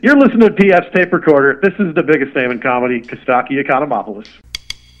You're listening to PF's Tape Recorder. This is the biggest name in comedy, Kostaki Economopoulos.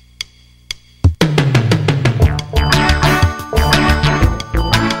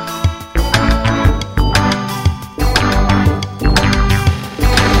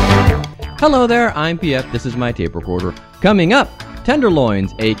 Hello there, I'm PF. This is my tape recorder. Coming up,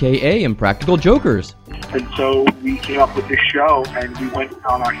 Tenderloins, a.k.a. Impractical Jokers. And so we came up with this show, and we went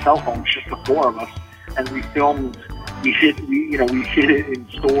on our cell phones, just the four of us, and we filmed. We hid it in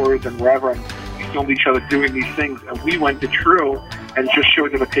stores and wherever, and we filmed each other doing these things. And we went to True and just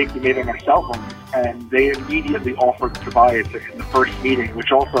showed them a tape we made on our cell phones, and they immediately offered to buy it in the first meeting,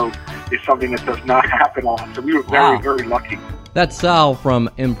 which also is something that does not happen often. So we were very lucky. That's Sal from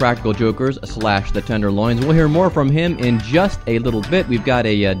Impractical Jokers / The Tenderloins. We'll hear more from him in just a little bit. We've got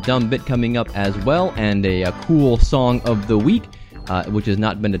a dumb bit coming up as well, and a cool song of the week, which has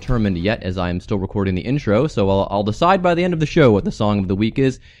not been determined yet as I am still recording the intro, so I'll decide by the end of the show what the song of the week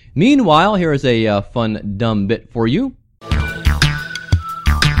is. Meanwhile, here is a fun dumb bit for you.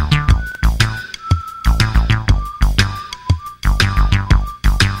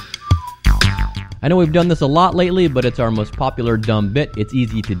 I know we've done this a lot lately, but it's our most popular dumb bit. It's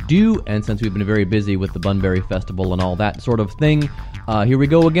easy to do, and since we've been very busy with the Bunbury Festival and all that sort of thing, here we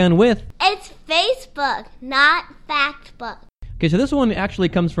go again with... It's Facebook, not Factbook. Okay, so this one actually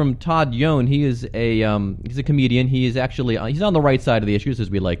comes from Todd Yone. He is he's a comedian. He is actually, he's on the right side of the issues,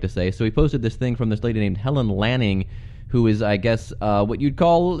 as we like to say. So he posted this thing from this lady named Helen Lanning, who is, I guess, what you'd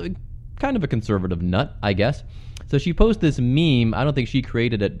call kind of a conservative nut, I guess. So she posted this meme. I don't think she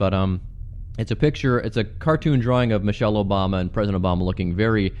created it, but it's a picture, it's a cartoon drawing of Michelle Obama and President Obama looking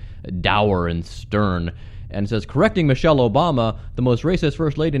very dour and stern. And it says, correcting Michelle Obama, the most racist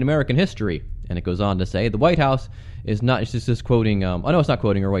first lady in American history. And it goes on to say, the White House is not, it's just quoting, oh no, it's not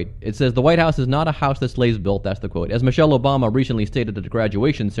quoting her, wait. It says, the White House is not a house that slaves built, that's the quote. As Michelle Obama recently stated at the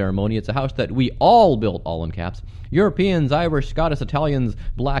graduation ceremony, it's a house that we all built, all in caps. Europeans, Irish, Scottish, Italians,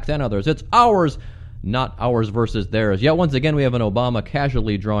 blacks, and others. It's ours, not ours versus theirs. Yet once again we have an Obama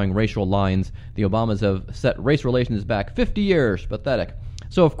casually drawing racial lines. The Obamas have set race relations back 50 years. Pathetic.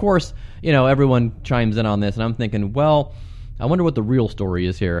 So of course, everyone chimes in on this, and I'm thinking, well, I wonder what the real story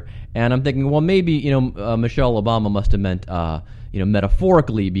is here. And I'm thinking, well, maybe, Michelle Obama must have meant,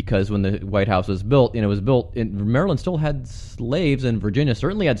 metaphorically, because when the White House was built, it was built in Maryland still had slaves, and Virginia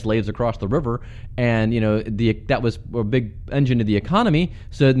certainly had slaves across the river, and that was a big engine of the economy.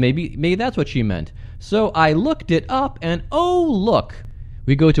 So maybe that's what she meant. So I looked it up, and oh look,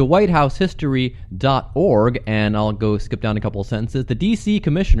 we go to whitehousehistory.org, and I'll go skip down a couple of sentences. The D.C.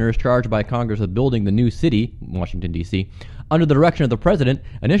 commissioners charged by Congress with building the new city, Washington, D.C., under the direction of the president,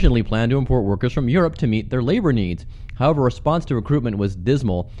 initially planned to import workers from Europe to meet their labor needs. However, response to recruitment was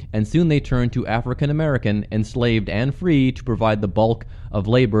dismal, and soon they turned to African American, enslaved and free, to provide the bulk of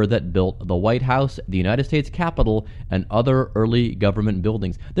labor that built the White House, the United States Capitol, and other early government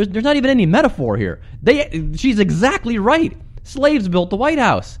buildings. There's not even any metaphor here. She's exactly right. Slaves built the White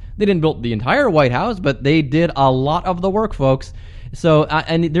House. They didn't build the entire White House, but they did a lot of the work, folks. So,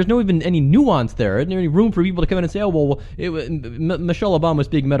 and there's no even any nuance there. Isn't there any room for people to come in and say, oh, well, Michelle Obama was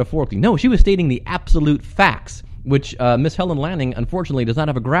speaking metaphorically? No, she was stating the absolute facts, which Miss Helen Lanning, unfortunately, does not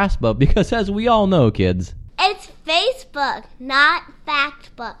have a grasp of, because as we all know, kids... It's Facebook, not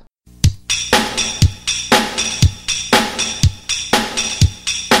Factbook.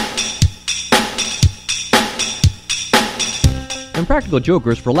 Impractical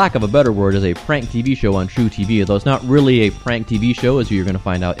Jokers, for lack of a better word, is a prank TV show on True TV, though it's not really a prank TV show, as you're going to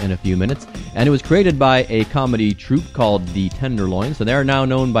find out in a few minutes. And it was created by a comedy troupe called the Tenderloins, so they are now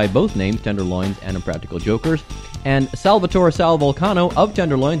known by both names, Tenderloins and Impractical Jokers. And Salvatore Sal Vulcano of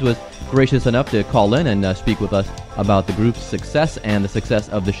Tenderloins was gracious enough to call in and speak with us about the group's success and the success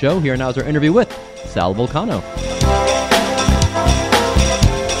of the show. Here now is our interview with Sal Vulcano.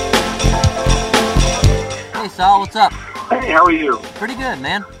 Hey Sal, what's up? Hey, how are you? Pretty good,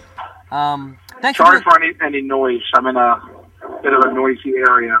 man. Thanks. Sorry for any noise. I'm in a bit of a noisy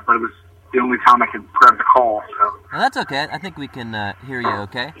area, but it was the only time I could grab the call. So. Well, that's okay. I think we can hear you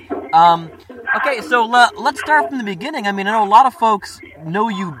okay. Okay, so let's start from the beginning. I mean, I know a lot of folks know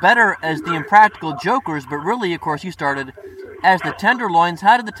you better as the Impractical Jokers, but really, of course, you started as the Tenderloins.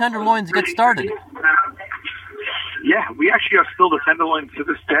 How did the Tenderloins get started? Yeah, we actually are still the Tenderloins to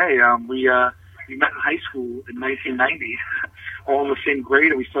this day. We met in high school in 1990, all in the same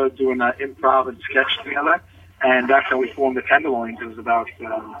grade, and we started doing improv and sketch together. And that's how we formed the Tenderloins. It was about,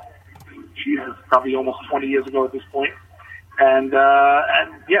 probably almost 20 years ago at this point. And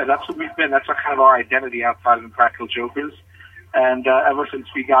yeah, that's what we've been. That's kind of our identity outside of Impractical Jokers. And ever since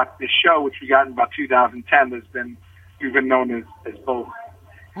we got this show, which we got in about 2010, we've been known as both.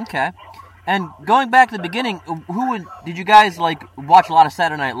 Okay. And going back to the beginning, did you guys watch a lot of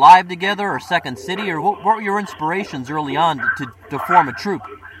Saturday Night Live together, or Second City, or what were your inspirations early on to form a troupe?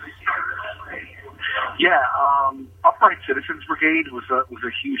 Yeah, Upright Citizens Brigade was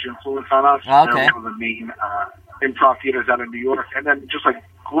a huge influence on us. Okay. They're one of the main improv theaters out of New York, and then just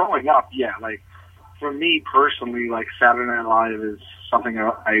growing up, for me personally, Saturday Night Live is something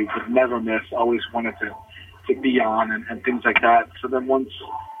I would never miss. Always wanted to be on and things like that. So then once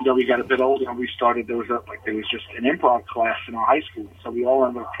we got a bit older and we started, there was just an improv class in our high school. So we all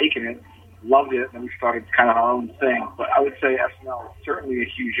ended up taking it, loved it, and we started kind of our own thing. But I would say SNL is certainly a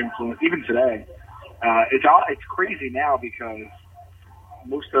huge influence even today. It's crazy now because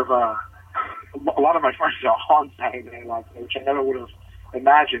most of a lot of my friends are on Saturday Night Live, which I never would have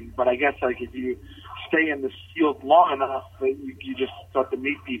imagined. But I guess if you stay in this field long enough, you just start to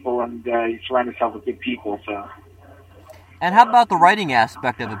meet people and you surround yourself with good people. So. And how about the writing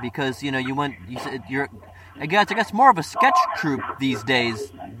aspect of it? Because you said you're, I guess more of a sketch troupe these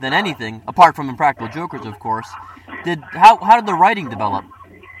days than anything, apart from Impractical Jokers, of course. How did the writing develop?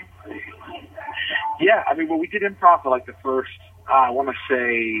 Yeah, we did improv for the first,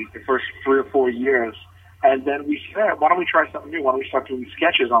 the first 3 or 4 years. And then we said, why don't we try something new? Why don't we start doing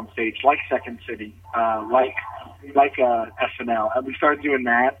sketches on stage, like Second City, like SNL? And we started doing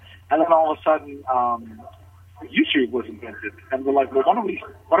that. And then all of a sudden, YouTube was invented. And we're like, well, why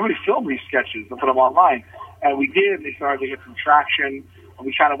don't we film these sketches and put them online? And we did, and they started to get some traction. And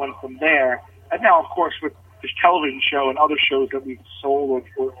we kind of went from there. And now, of course, with this television show and other shows that we've sold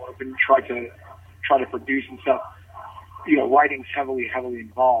or been trying to produce and stuff, writing's heavily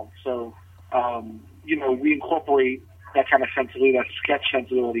involved. So, we incorporate that kind of sensibility, that sketch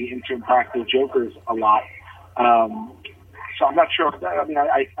sensibility into Impractical Jokers a lot. So I'm not sure.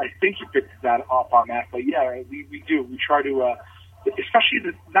 I think you picked that up on that, but yeah, we do. We try to,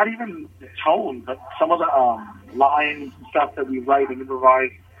 especially not even the tone, but some of the lines and stuff that we write and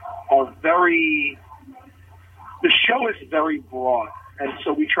improvise are very. The show is very broad, and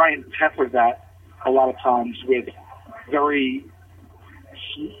so we try and temper that a lot of times with very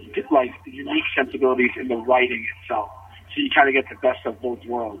unique sensibilities in the writing itself. So you kind of get the best of both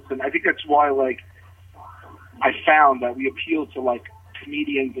worlds. And I think that's why I found that we appeal to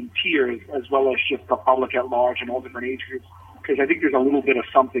comedians and peers as well as just the public at large and all different age groups, because I think there's a little bit of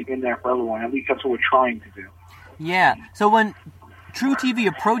something in there for everyone. At least that's what we're trying to do. Yeah. So when True TV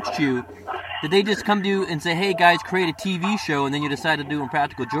approached you, did they just come to you and say, hey guys, create a TV show, and then you decided to do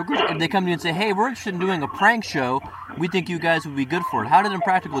Impractical Jokers? Or did they come to you and say, hey, we're interested in doing a prank show, we think you guys would be good for it? How did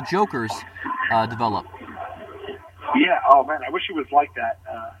Impractical Jokers develop? Yeah, oh man, I wish it was like that.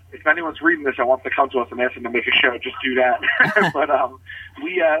 If anyone's reading this, I want to come to us and ask them to make a show, just do that. But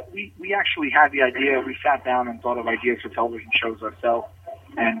we actually had the idea. We sat down and thought of ideas for television shows ourselves,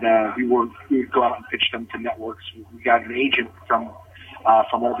 and we would go out and pitch them to networks. We got an agent from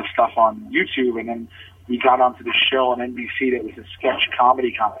all the stuff on YouTube, and then we got onto the show on NBC that was a sketch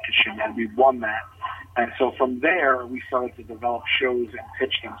comedy competition, and we won that. And so from there, we started to develop shows and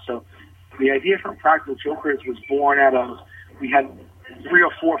pitch them. So the idea for Impractical Jokers was born out of, we had 3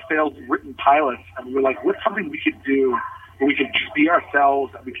 or 4 failed written pilots, and we were like, what's something we could do where we could just be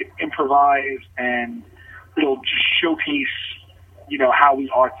ourselves, and we could improvise, and it'll just showcase, how we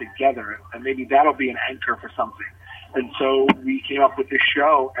are together, and maybe that'll be an anchor for something. And so we came up with this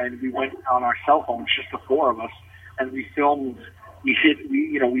show, and we went on our cell phones, just the 4 of us, and we filmed. We hid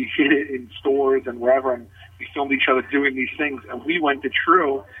it in stores and wherever, and we filmed each other doing these things. And we went to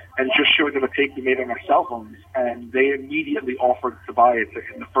True and just showed them a tape we made on our cell phones, and they immediately offered to buy it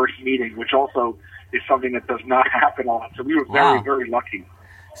in the first meeting, which also is something that does not happen a lot. So we were very, very lucky.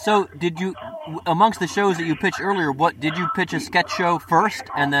 So did you, amongst the shows that you pitched earlier, did you pitch a sketch show first,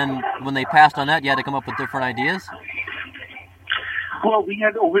 and then when they passed on that, you had to come up with different ideas? Well, we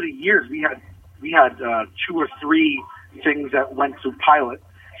had, over the years, we had 2 or 3 things that went through pilot.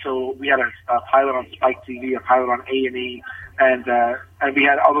 So we had a pilot on Spike TV, a pilot on A&E, and we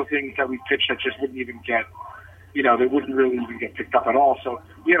had other things that we pitched that just wouldn't even get, they wouldn't really even get picked up at all. So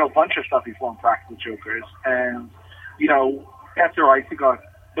we had a bunch of stuff before Impractical Jokers, and after I think our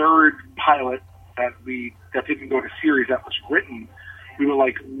 3rd pilot that didn't go to series that was written, we were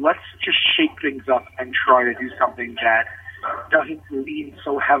like, let's just shake things up and try to do something that doesn't lean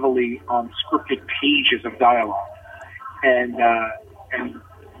so heavily on scripted pages of dialogue. And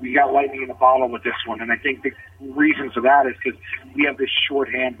we got lightning in a bottle with this one. And I think the reason for that is because we have this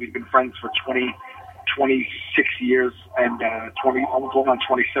shorthand. We've been friends for 26 years and almost going on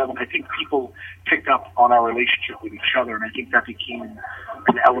 27. I think people picked up on our relationship with each other, and I think that became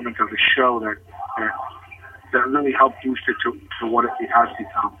an element of the show that that really help boost it to what it has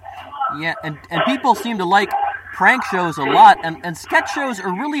become. Yeah, and people seem to like prank shows a lot, and sketch shows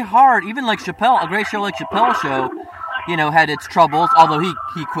are really hard. Even like Chappelle, a great show like Chappelle's Show, had its troubles, although he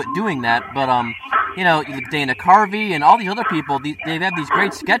quit doing that. But Dana Carvey and all these other people, they have these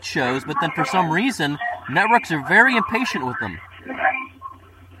great sketch shows, but then for some reason, networks are very impatient with them.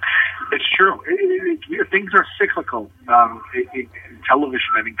 It's true. Things are cyclical in television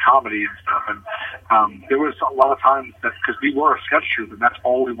and in comedy and stuff. And there was a lot of times that, because we were a sketch troupe and that's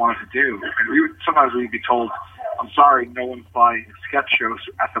all we wanted to do. And sometimes we'd be told, I'm sorry, no one's buying sketch shows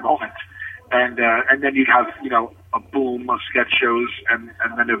at the moment. And then you'd have, a boom of sketch shows and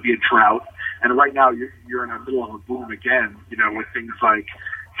then there'd be a drought. And right now you're in the middle of a boom again, with things like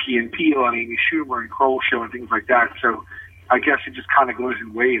Key and Peele and Amy Schumer and Kroll Show and things like that. So I guess it just kind of goes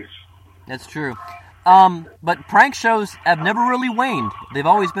in waves. That's true. But prank shows have never really waned. They've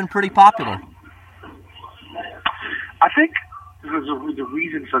always been pretty popular. I think the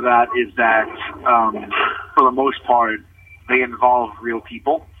reason for that is that, for the most part, they involve real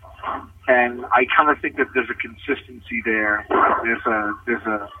people. And I kind of think that there's a consistency there. There's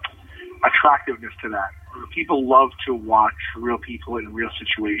a attractiveness to that. People love to watch real people in real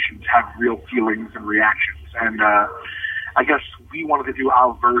situations have real feelings and reactions. And I guess we wanted to do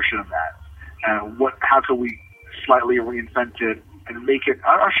our version of that. How can we slightly reinvent it and make it?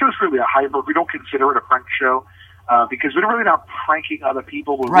 Our show's really a hybrid. We don't consider it a prank show because we're really not pranking other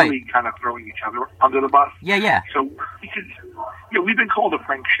people. We're really kind of throwing each other under the bus. Yeah. So we've been called a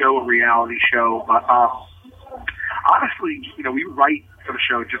prank show, a reality show, but honestly, we write for the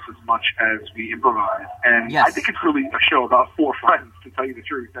show just as much as we improvise. And I think it's really a show about four friends, to tell you the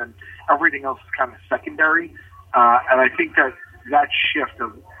truth, and everything else is kind of secondary. And I think that shift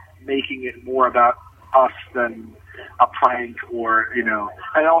of making it more about us than a prank or,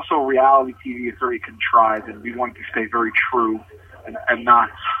 and also reality TV is very contrived and we want to stay very true and not,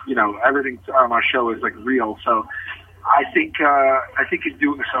 everything on our show is like real. So I think in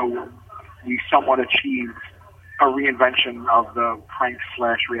doing so, we somewhat achieved a reinvention of the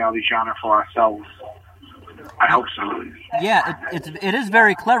prank/reality genre for ourselves. I hope so. Yeah, it is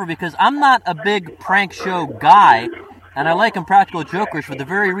very clever because I'm not a big prank show guy. And I like Impractical Jokers for the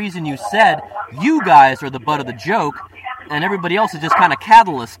very reason you said. You guys are the butt of the joke, and everybody else is just kind of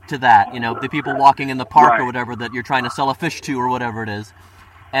catalyst to that. The people walking in the park or whatever that you're trying to sell a fish to or whatever it is.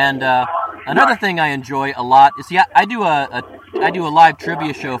 And another thing I enjoy a lot is, I do a live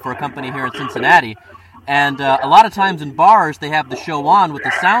trivia show for a company here in Cincinnati, and a lot of times in bars they have the show on with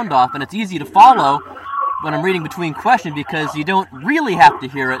the sound off, and it's easy to follow when I'm reading between questions because you don't really have to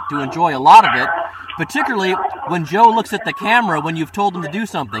hear it to enjoy a lot of it. Particularly when Joe looks at the camera when you've told him to do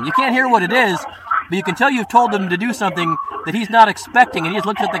something. You can't hear what it is, but you can tell you've told him to do something that he's not expecting, and he just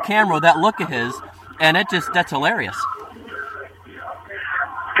looks at the camera with that look of his, and that's hilarious.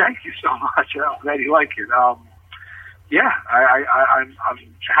 Thank you so much. I'm glad you like it. I'm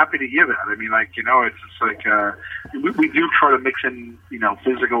happy to hear that. I mean, it's just like we do try to mix in,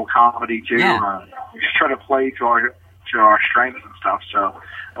 physical comedy too. Yeah. We just try to play to our strengths and stuff. So,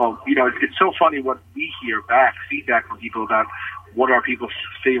 it's so funny what we hear feedback from people about what are people's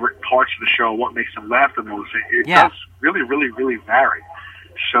favorite parts of the show, what makes them laugh the most. It does really, really, really vary.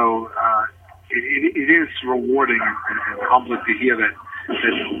 So it is rewarding and humbling to hear that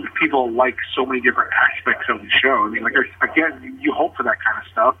people like so many different aspects of the show. I mean, again, you hope for that kind of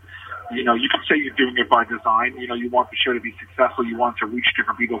stuff. You can say you're doing it by design. You want the show to be successful. You want to reach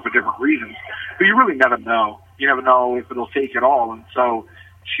different people for different reasons. But you really never know. You never know if it'll take it all. And so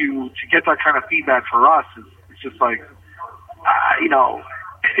to get that kind of feedback for us, it's just like,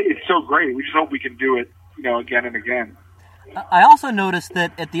 it's so great. We just hope we can do it, again and again. I also noticed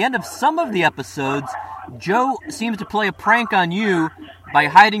that at the end of some of the episodes, Joe seems to play a prank on you by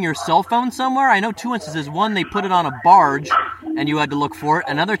hiding your cell phone somewhere. I know two instances. One, they put it on a barge, and you had to look for it.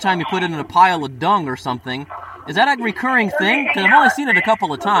 Another time, you put it in a pile of dung or something. Is that a recurring thing? Because I've only seen it a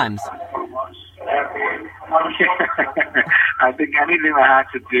couple of times. I think anything that has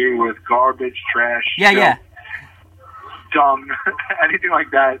to do with garbage, trash, dung, anything like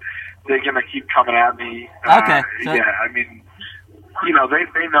that, they're going to keep coming at me. Okay. I mean,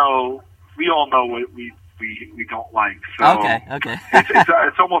 they know, we all know what we don't like. So okay.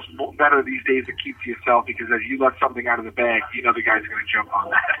 it's almost better these days to keep to yourself because as you let something out of the bag, the guy's going to jump on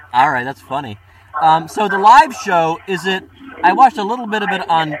that. All right, that's funny. So the live show, I watched a little bit of it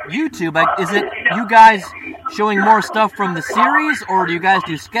on YouTube. Is it you guys showing more stuff from the series, or do you guys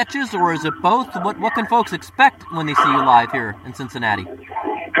do sketches, or is it both? What can folks expect when they see you live here in Cincinnati?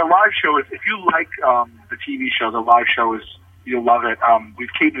 The live show is, if you like the TV show, the live show is, you'll love it.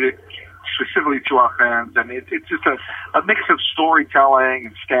 We've catered it specifically to our fans, and it's just a mix of storytelling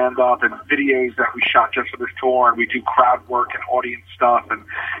and stand-up and videos that we shot just for this tour, and we do crowd work and audience stuff, and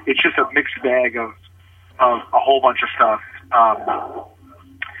it's just a mixed bag of a whole bunch of stuff.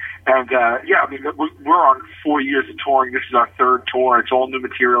 Yeah, I mean, we're on 4 years of touring. This is our third tour. It's all new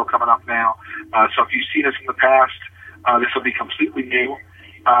material coming up now. So if you've seen us in the past, this will be completely new.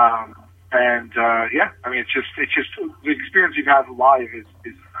 Yeah, I mean, it's just the experience you've had live is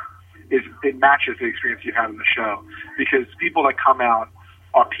it matches the experience you've had in the show, because people that come out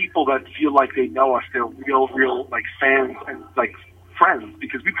are people that feel like they know us. They're real like fans and like friends,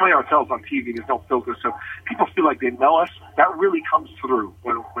 because we play ourselves on TV. There's no filter, so people feel like they know us. That really comes through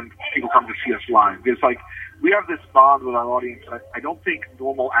when people come to see us live. It's like we have this bond with our audience that I don't think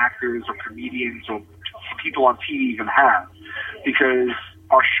normal actors or comedians or people on TV even have, because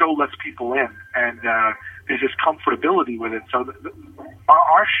our show lets people in, and there's this comfortability with it. So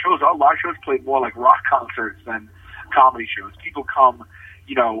our live shows play more like rock concerts than comedy shows. People come,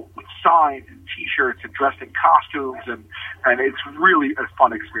 with signs and T-shirts and dressed in costumes, and it's really a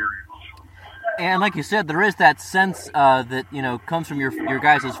fun experience. And like you said, there is that sense that comes from your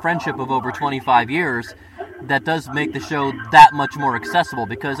guys' friendship of over 25 years. That does make the show that much more accessible,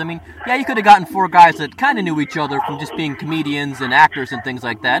 because, I mean, yeah, you could have gotten 4 guys that kind of knew each other from just being comedians and actors and things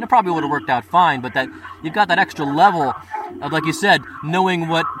like that, and it probably would have worked out fine, but that you've got that extra level of, like you said, knowing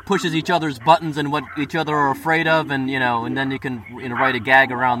what pushes each other's buttons and what each other are afraid of, and, and then you can write a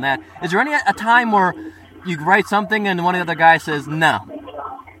gag around that. Is there a time where you write something and one of the other guys says, no?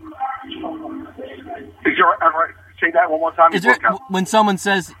 Is there ever... Say that one more time. Is there, when someone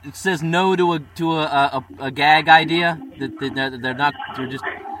says no to a gag idea, they're just,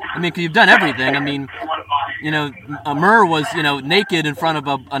 I mean, 'cause you've done everything. I mean, Murr was naked in front of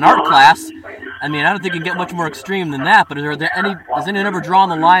an art class. I mean, I don't think you can get much more extreme than that. But has anyone ever drawn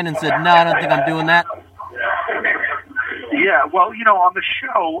the line and said, no, I don't think I'm doing that? Yeah, well, on the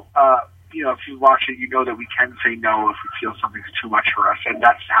show, if you watch it, you know that we can say no if we feel something's too much for us, and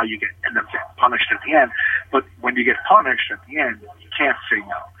that's how you end up getting punished at the end. But when you get punished at the end, you can't say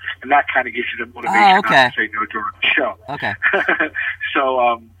no, and that kind of gives you the motivation not to say no during the show. Okay.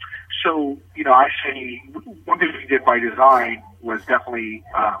 So I say one thing we did by design was definitely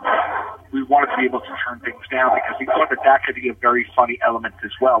we wanted to be able to turn things down, because we thought that could be a very funny element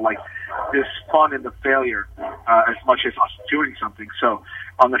as well, like this fun in the failure as much as us doing something. So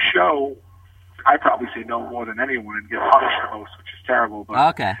on the show, I probably say no more than anyone and get punished the most, which is terrible.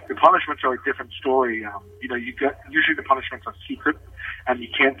 But the punishments are a different story. Usually the punishments are secret, and you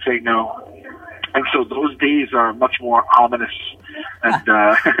can't say no. And so those days are much more ominous, and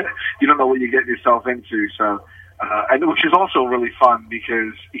you don't know what you get yourself into. So, and which is also really fun,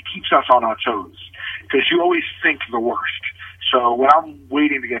 because it keeps us on our toes, because you always think the worst. So when I'm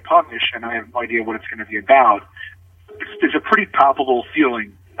waiting to get punished and I have no idea what it's going to be about, it's a pretty palpable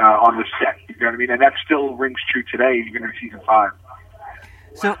feeling on the set. You know what I mean? And that still rings true today, even in season 5.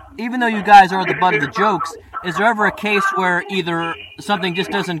 So even though you guys are the butt of the jokes, is there ever a case where either something just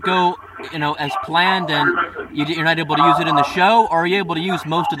doesn't go, as planned, and you're not able to use it in the show, or are you able to use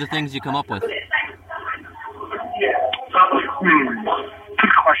most of the things you come up with? Good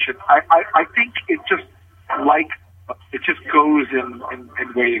question. I think it just goes in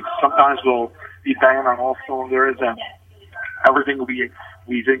waves. Sometimes we'll be banging on all cylinders, and everything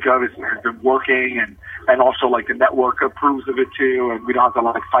we think of has been working, and also like the network approves of it too, and we don't have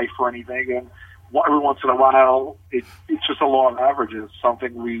to fight for anything. And every once in a while, it's just a law of averages.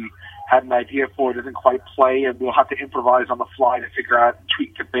 Something we had an idea for doesn't quite play, and we'll have to improvise on the fly to figure out,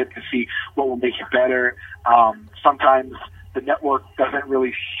 tweak a bit to see what will make it better. Sometimes the network doesn't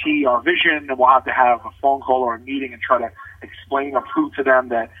really see our vision, and we'll have to have a phone call or a meeting and try to explain or prove to them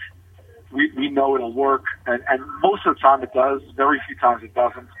that we know it'll work. And most of the time it does. Very few times it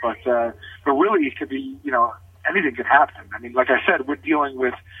doesn't. But really it could be, anything could happen. I mean, like I said, we're dealing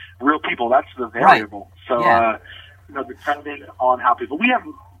with real people. That's the variable. Right. So, depending on how people,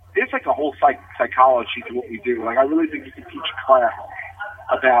 there's like a whole psychology to what we do. Like, I really think you can teach a class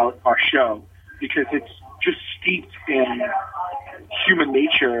about our show, because it's just steeped in human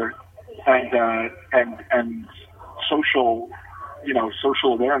nature and social,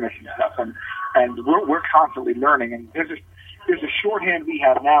 social awareness and stuff. And we're constantly learning. And there's a shorthand we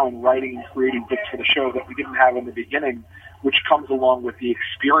have now in writing and creating bits for the show that we didn't have in the beginning, which comes along with the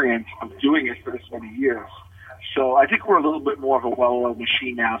experience of doing it for this many years. So I think we're a little bit more of a well-oiled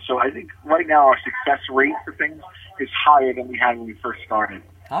machine now. So I think right now our success rate for things is higher than we had when we first started.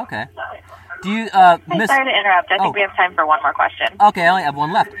 Okay. Do you Sorry to interrupt. I think we have time for one more question. Okay, I only have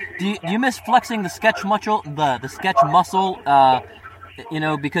one left. Do you miss flexing the sketch muscle? The sketch muscle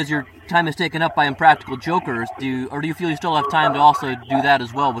because your time is taken up by Impractical Jokers, do you feel you still have time to also do that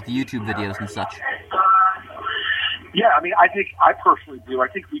as well with the YouTube videos and such? Yeah, I mean, I personally do. I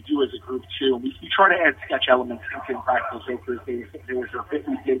think we do as a group, too. We try to add sketch elements into Impractical Jokers. There was a bit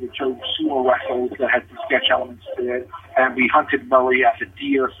we did with Joe Sumo Wrestles that had some sketch elements to it, and we hunted Murray as a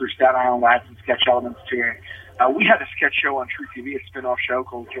deer through Staten Island that had some sketch elements to it. We had a sketch show on True TV, a spin-off show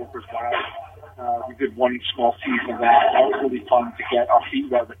called Joker's Wild. We did one small season of that. That was really fun to get our feet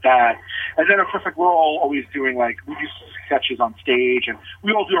wet with that. And then, of course, we're all always doing, we do sketches on stage, and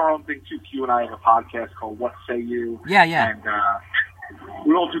we all do our own thing, too. Q and I have a podcast called What Say You? Yeah. And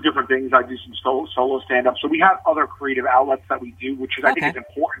we all do different things. I do some solo stand-up. So we have other creative outlets that we do, which is, I think is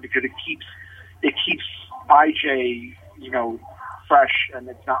important because it keeps IJ, fresh, and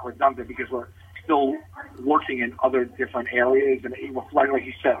it's not redundant because we're still working in other different areas, and like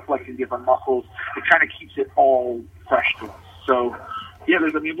you said, flexing different muscles. It kind of keeps it all fresh to us. So, yeah,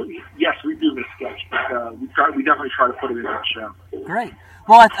 yes, we do miss sketch, but we definitely try to put it in that show. Great.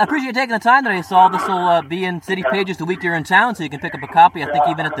 Well, I appreciate you taking the time today, Saul. This will be in City Pages the week you're in town, so you can pick up a copy, I think,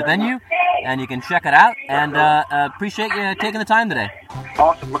 even at the venue, and you can check it out. And appreciate you taking the time today.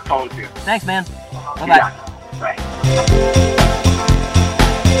 Awesome. Look forward to it. Thanks, man. Bye-bye. Yeah. Bye.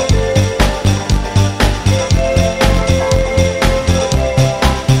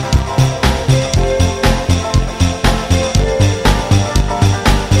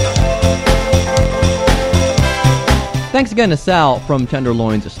 Thanks again to Sal from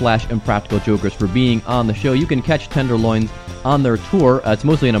Tenderloins/Impractical Jokers for being on the show. You can catch Tenderloins on their tour. It's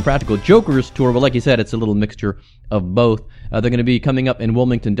mostly an Impractical Jokers tour, but like you said, it's a little mixture of both. They're going to be coming up in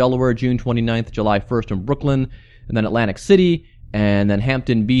Wilmington, Delaware, June 29th, July 1st in Brooklyn, and then Atlantic City, and then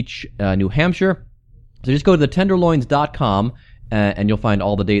Hampton Beach, New Hampshire. So just go to thetenderloins.com. And you'll find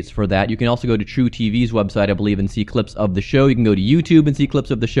all the dates for that. You can also go to True TV's website, I believe, and see clips of the show. You can go to YouTube and see clips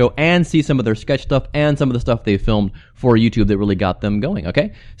of the show and see some of their sketch stuff and some of the stuff they filmed for YouTube that really got them going,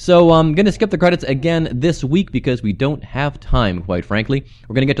 okay? So I'm going to skip the credits again this week because we don't have time, quite frankly.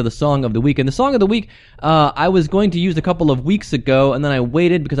 We're going to get to the Song of the Week. And the Song of the Week, I was going to use a couple of weeks ago, and then I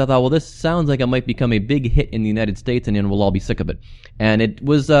waited because I thought, well, this sounds like it might become a big hit in the United States, and then we'll all be sick of it. And it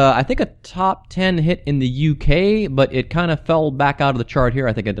was, I think, a top 10 hit in the UK, but it kind of fell back out of the chart here.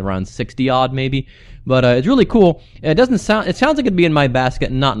 I think at around 60 odd maybe, but it's really cool. It sounds like it'd be in my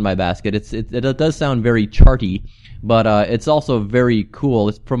basket, not in my basket. It does sound very charty, but it's also very cool.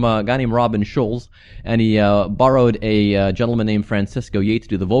 It's from a guy named Robin Schulz, and he borrowed a gentleman named Francisco Yates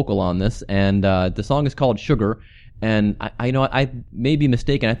to do the vocal on this, and the song is called Sugar. And I may be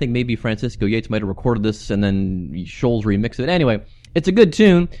mistaken. I think maybe Francisco Yates might have recorded this and then Schulz remixed it. Anyway, it's a good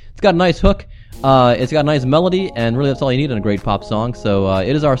tune. It's got a nice hook. It's got a nice melody, and really that's all you need in a great pop song. So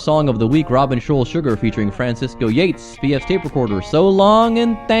it is our Song of the Week, Robin Schulz, Sugar, featuring Francisco Yates, BF's Tape Recorder. So long,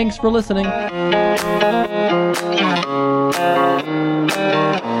 and thanks for listening.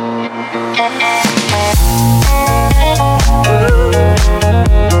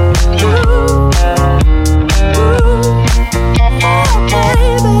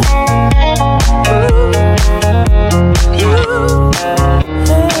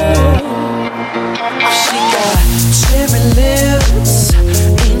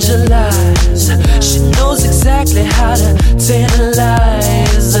 How to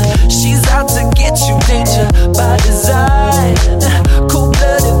tantalize. She's out to get you, danger by design.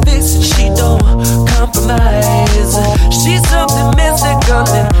 Cold-blooded vixen, she don't compromise. She's something mystical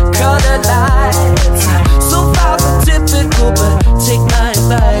in color lights. So far from typical, but take my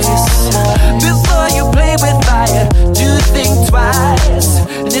advice. Before you play with fire, do think twice.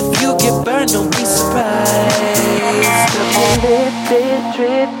 And if you get burned, don't be surprised. Lifted,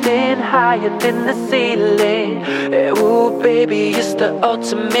 drifting higher than the ceiling. Ooh, baby, it's the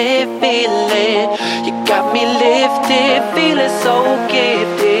ultimate feeling. You got me lifted, feeling so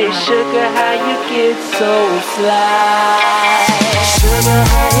gifted. Sugar, how you get so fly. Sugar,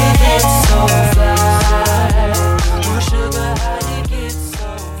 how